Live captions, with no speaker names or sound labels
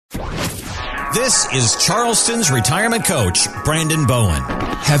This is Charleston's retirement coach, Brandon Bowen.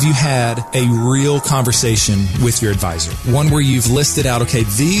 Have you had a real conversation with your advisor? One where you've listed out, okay,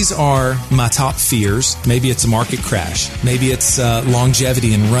 these are my top fears. Maybe it's a market crash. Maybe it's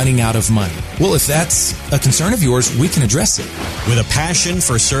longevity and running out of money. Well, if that's a concern of yours, we can address it. With a passion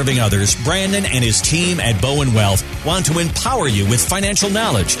for serving others, Brandon and his team at Bowen Wealth want to empower you with financial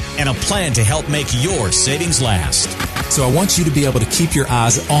knowledge and a plan to help make your savings last. So I want you to be able to keep your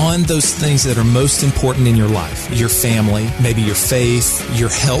eyes on those things that are most important in your life. Your family, maybe your faith, your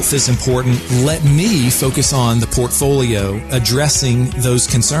health is important. Let me focus on the portfolio, addressing those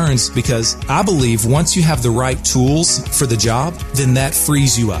concerns, because I believe once you have the right tools for the job, then that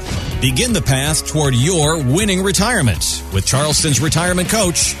frees you up. Begin the path toward your winning retirement with Charleston's Retirement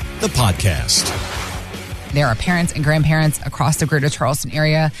Coach, the podcast. There are parents and grandparents across the greater Charleston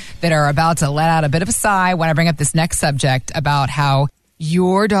area that are about to let out a bit of a sigh when I bring up this next subject about how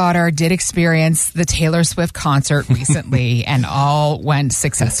your daughter did experience the Taylor Swift concert recently and all went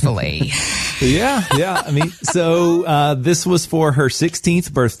successfully. Yeah. I mean, so this was for her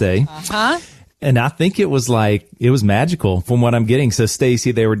 16th birthday. Uh-huh. And I think it was magical from what I'm getting. So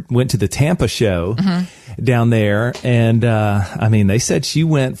Stacy, went to the Tampa show down there. And, I mean, they said she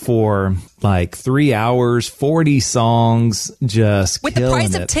went for like 3 hours, 40 songs, just with the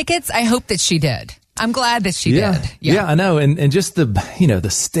price of tickets. I hope that she did. I'm glad that she did. Yeah, I know. And just the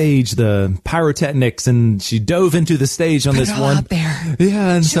stage, the pyrotechnics, and she dove into the stage on Put this it all one. Out there.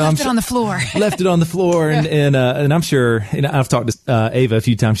 Yeah. And she left it on the floor. Left it on the floor. And I'm sure, I've talked to Ava a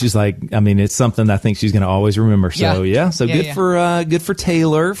few times. She's like, I mean, it's something I think she's going to always remember. So good for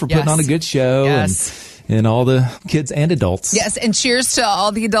Taylor for putting on a good show. Yes. And all the kids and adults. Yes, and cheers to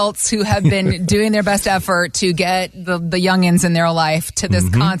all the adults who have been doing their best effort to get the youngins in their life to this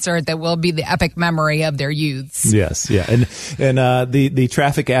concert that will be the epic memory of their youths. Yes, yeah. And the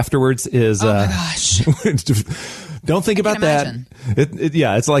traffic afterwards is... Oh, my gosh. Don't think about that.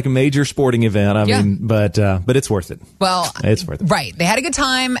 It's like a major sporting event. I mean, but it's worth it. Well, it's worth it. Right. They had a good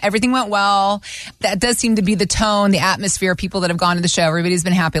time. Everything went well. That does seem to be the tone, the atmosphere, people that have gone to the show. Everybody's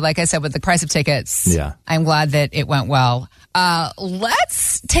been happy. Like I said, with the price of tickets. Yeah. I'm glad that it went well.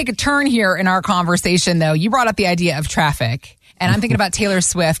 Let's take a turn here in our conversation, though. You brought up the idea of traffic. And I'm thinking about Taylor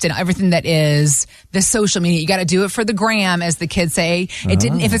Swift and everything that is the social media. You got to do it for the gram, as the kids say. It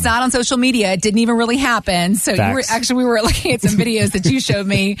didn't. If it's not on social media, it didn't even really happen. So we were looking at some videos that you showed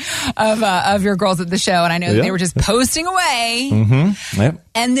me of your girls at the show, and I know that they were just posting away. Yep.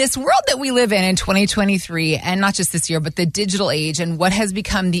 And this world that we live in 2023, and not just this year, but the digital age and what has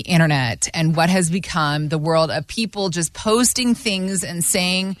become the internet and what has become the world of people just posting things and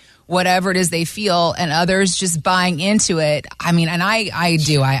saying whatever it is they feel, and others just buying into it. I mean, and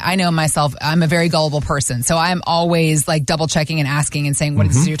I know myself, I'm a very gullible person. So I'm always like double checking and asking and saying, what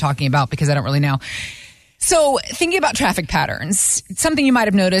is this you're talking about? Because I don't really know. So thinking about traffic patterns, something you might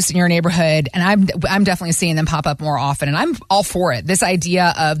have noticed in your neighborhood, and I'm definitely seeing them pop up more often, and I'm all for it. This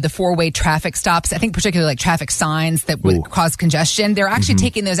idea of the 4-way traffic stops, I think particularly like traffic signs that would cause congestion, they're actually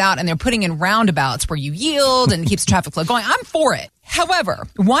taking those out and they're putting in roundabouts where you yield and keeps traffic flow going. I'm for it. However,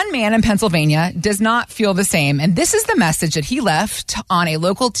 one man in Pennsylvania does not feel the same, and this is the message that he left on a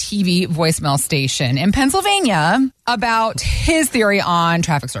local TV voicemail station in Pennsylvania about his theory on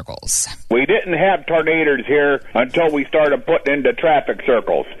traffic circles. We didn't have tornadoes here until we started putting into traffic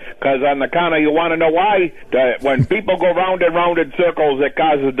circles. Because on the count of, you want to know why? When people go round and round in circles, it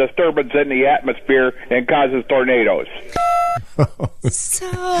causes disturbance in the atmosphere and causes tornadoes.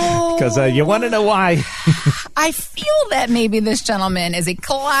 So... Because you want to know why. I feel that maybe this gentleman is a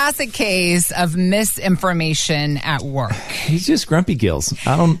classic case of misinformation at work. He's just grumpy gills.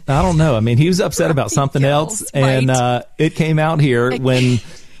 I don't know. I mean, he was upset about something else, and it came out here when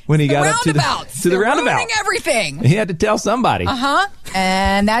he got up to the roundabout. Ruining everything. He had to tell somebody.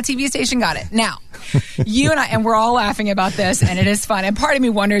 And that TV station got it. Now, you and I, and we're all laughing about this, and it is fun. And part of me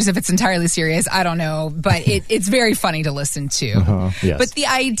wonders if it's entirely serious. I don't know, but it's very funny to listen to. Yes. But the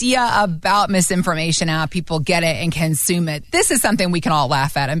idea about misinformation, how people get it and consume it, this is something we can all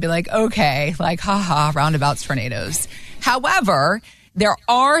laugh at and be like, okay, like, haha, roundabouts, tornadoes. However, there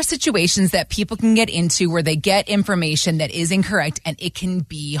are situations that people can get into where they get information that is incorrect and it can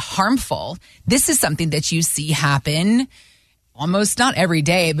be harmful. This is something that you see happen almost not every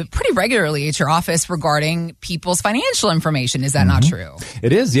day, but pretty regularly at your office regarding people's financial information. Is that not true?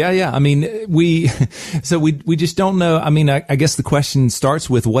 It is. Yeah. I mean, we just don't know. I mean, I guess the question starts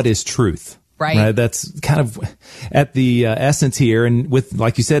with what is truth? Right. That's kind of at the essence here. And with,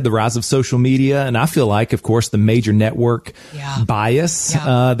 like you said, the rise of social media. And I feel like, of course, the major network bias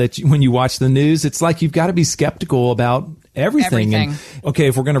that when you watch the news, it's like you've got to be skeptical about everything. And, okay,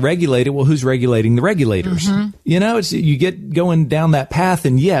 if we're going to regulate it, well, who's regulating the regulators? You know, you get going down that path.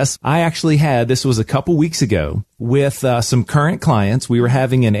 And yes, I actually this was a couple weeks ago with some current clients. We were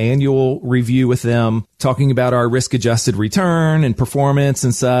having an annual review with them, talking about our risk-adjusted return and performance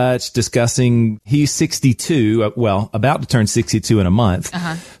and such, discussing he's 62, about to turn 62 in a month.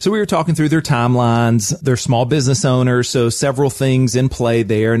 So we were talking through their timelines. They're small business owners, so several things in play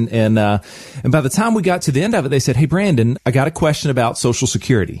there. And by the time we got to the end of it, they said, "Hey, Brandon, I got a question about Social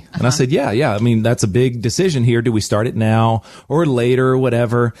Security." And I said, yeah. I mean, that's a big decision here. Do we start it now or later or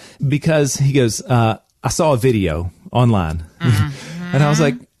whatever? Because he goes, I saw a video online. And I was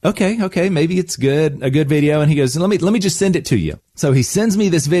like, okay, maybe it's a good video. And he goes, let me just send it to you. So he sends me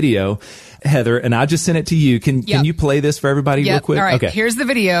this video, Heather, and I just sent it to you. Can you play this for everybody real quick? All right. Okay. Here's the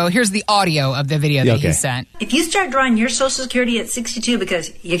video. Here's the audio of the video that he sent. If you start drawing your Social Security at 62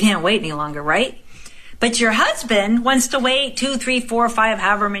 because you can't wait any longer, right? But your husband wants to wait 2, 3, 4, 5,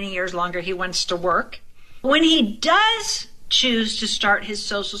 however many years longer he wants to work. When he does choose to start his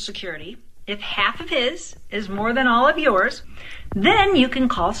Social Security, if half of his is more than all of yours, then you can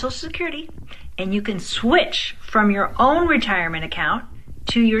call Social Security and you can switch from your own retirement account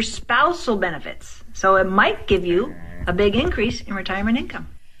to your spousal benefits. So it might give you a big increase in retirement income.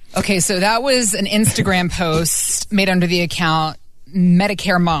 Okay, so that was an Instagram post made under the account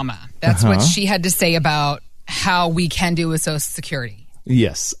Medicare Mama. That's what she had to say about how we can do with Social Security.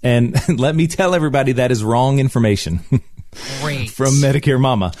 Yes. And let me tell everybody that is wrong information. Great. From Medicare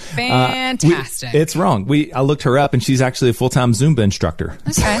Mama. Fantastic. It's wrong. I looked her up and she's actually a full-time Zumba instructor.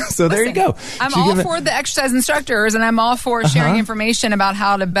 Okay. So there you go. I'm all for the exercise instructors and I'm all for sharing information about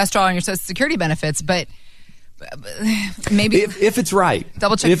how to best draw on your Social Security benefits, but maybe if it's right,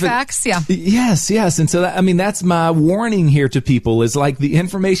 double check facts. Yes. And so that's my warning here to people is like the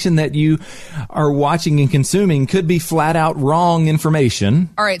information that you are watching and consuming could be flat out wrong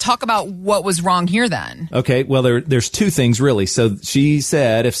information. All right. Talk about what was wrong here then. Okay. Well, there's two things really. So she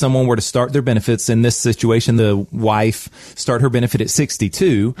said if someone were to start their benefits in this situation, the wife start her benefit at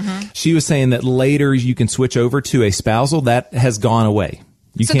 62, she was saying that later you can switch over to a spousal. That has gone away.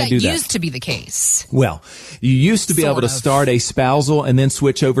 You can't do that. That used to be the case. Well, you used to be able to start a spousal and then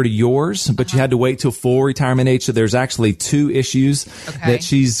switch over to yours, but you had to wait till full retirement age. So there's actually two issues that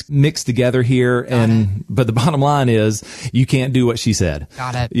she's mixed together here. But the bottom line is you can't do what she said.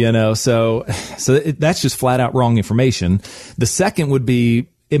 Got it. You know, so that's just flat out wrong information. The second would be,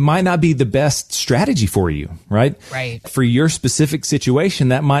 it might not be the best strategy for you, right? Right. For your specific situation,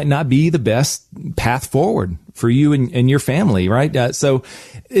 that might not be the best path forward for you and your family, right? So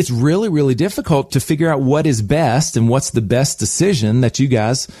it's really, really difficult to figure out what is best and what's the best decision that you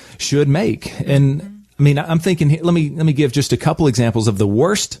guys should make. And I mean, I'm thinking, let me give just a couple examples of the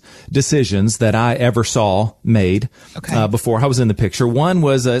worst decisions that I ever saw made before I was in the picture. One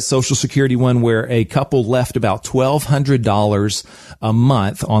was a Social Security one where a couple left about $1,200 a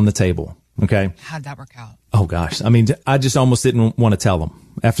month on the table. Okay. How'd that work out? Oh gosh. I mean, I just almost didn't want to tell them.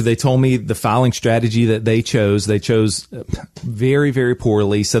 After they told me the filing strategy that they chose very, very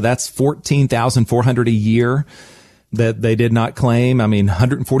poorly. So that's $14,400 a year that they did not claim. I mean,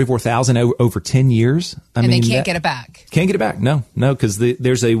 $144,000 over 10 years. And they can't get it back. Can't get it back. No, because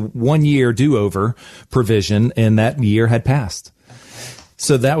there's a 1 year do-over provision and that year had passed.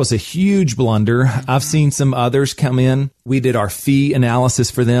 So that was a huge blunder. I've seen some others come in. We did our fee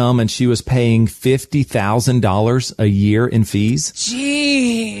analysis for them and she was paying $50,000 a year in fees.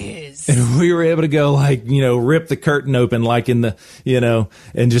 Jeez. And we were able to go rip the curtain open in the,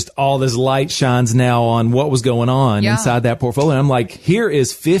 and just all this light shines now on what was going on inside that portfolio. And I'm like, here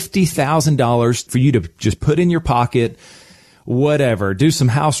is $50,000 for you to just put in your pocket. Whatever, do some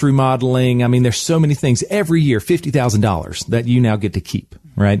house remodeling. I mean, there's so many things every year, $50,000 that you now get to keep,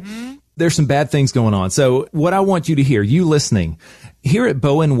 right? There's some bad things going on. So what I want you to hear, you listening, here at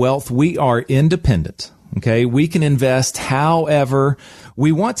Bowen Wealth, we are independent. Okay. We can invest however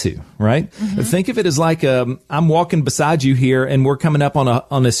we want to, right? Think of it as like, I'm walking beside you here and we're coming up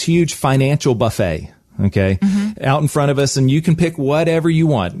on this huge financial buffet. Okay. Out in front of us and you can pick whatever you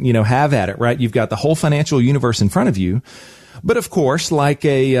want, have at it, right? You've got the whole financial universe in front of you. But of course, like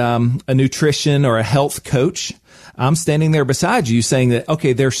a nutrition or a health coach, I'm standing there beside you saying that,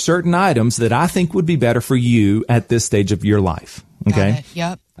 okay, there's certain items that I think would be better for you at this stage of your life. Okay. Got it.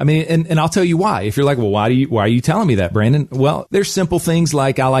 Yep. I mean, and I'll tell you why. If you're like, well, why are you telling me that, Brandon? Well, there's simple things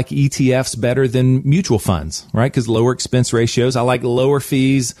like I like ETFs better than mutual funds, right? Because lower expense ratios. I like lower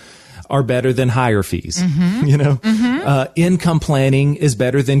fees are better than higher fees. Income planning is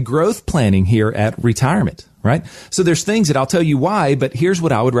better than growth planning here at retirement, right? So there's things that I'll tell you why, but here's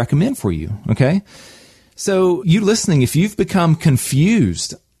what I would recommend for you. Okay. So you listening, if you've become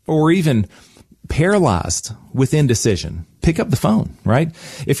confused or even paralyzed with indecision, pick up the phone, right?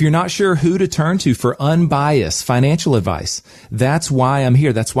 If you're not sure who to turn to for unbiased financial advice, that's why I'm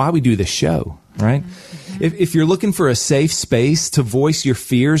here. That's why we do this show, right? Mm-hmm. If you're looking for a safe space to voice your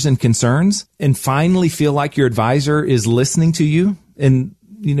fears and concerns and finally feel like your advisor is listening to you and,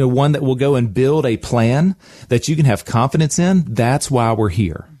 one that will go and build a plan that you can have confidence in, that's why we're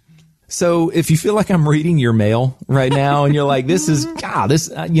here. So if you feel like I'm reading your mail right now and you're like,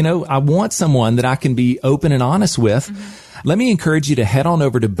 I want someone that I can be open and honest with. Mm-hmm. Let me encourage you to head on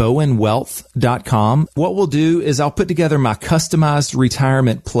over to bowenwealth.com. What we'll do is I'll put together my customized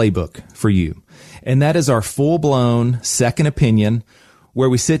retirement playbook for you. And that is our full-blown second opinion where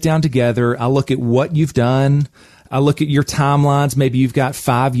we sit down together. I look at what you've done. I look at your timelines. Maybe you've got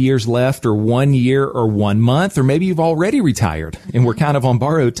 5 years left or 1 year or 1 month, or maybe you've already retired and we're kind of on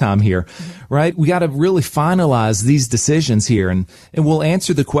borrowed time here, right? We got to really finalize these decisions here and we'll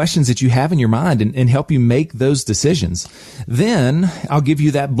answer the questions that you have in your mind and help you make those decisions. Then I'll give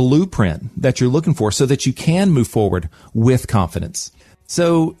you that blueprint that you're looking for so that you can move forward with confidence.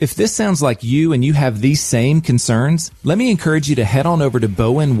 So if this sounds like you and you have these same concerns, let me encourage you to head on over to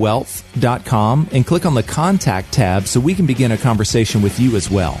bowenwealth.com and click on the contact tab so we can begin a conversation with you as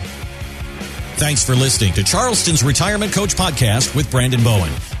well. Thanks for listening to Charleston's Retirement Coach Podcast with Brandon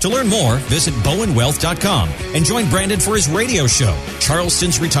Bowen. To learn more, visit bowenwealth.com and join Brandon for his radio show,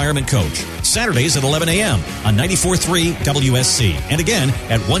 Charleston's Retirement Coach, Saturdays at 11 a.m. on 94.3 WSC and again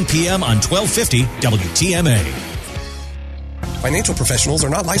at 1 p.m. on 1250 WTMA. Financial professionals are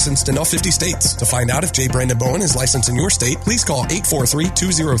not licensed in all 50 states. To find out if J. Brandon Bowen is licensed in your state, please call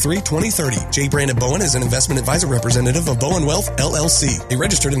 843-203-2030. J. Brandon Bowen is an investment advisor representative of Bowen Wealth, LLC, a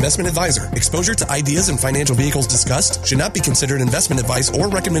registered investment advisor. Exposure to ideas and financial vehicles discussed should not be considered investment advice or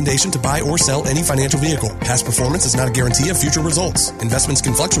recommendation to buy or sell any financial vehicle. Past performance is not a guarantee of future results. Investments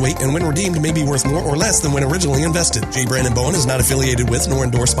can fluctuate and when redeemed may be worth more or less than when originally invested. J. Brandon Bowen is not affiliated with nor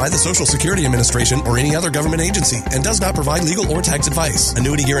endorsed by the Social Security Administration or any other government agency and does not provide legal or tax advice.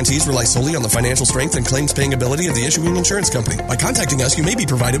 Annuity guarantees rely solely on the financial strength and claims paying ability of the issuing insurance company. By contacting us, you may be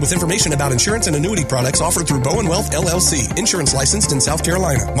provided with information about insurance and annuity products offered through Bowen Wealth, LLC, insurance licensed in South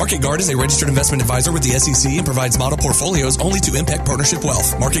Carolina. Market Guard is a registered investment advisor with the SEC and provides model portfolios only to Impact Partnership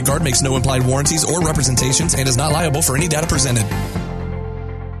Wealth. Market Guard makes no implied warranties or representations and is not liable for any data presented.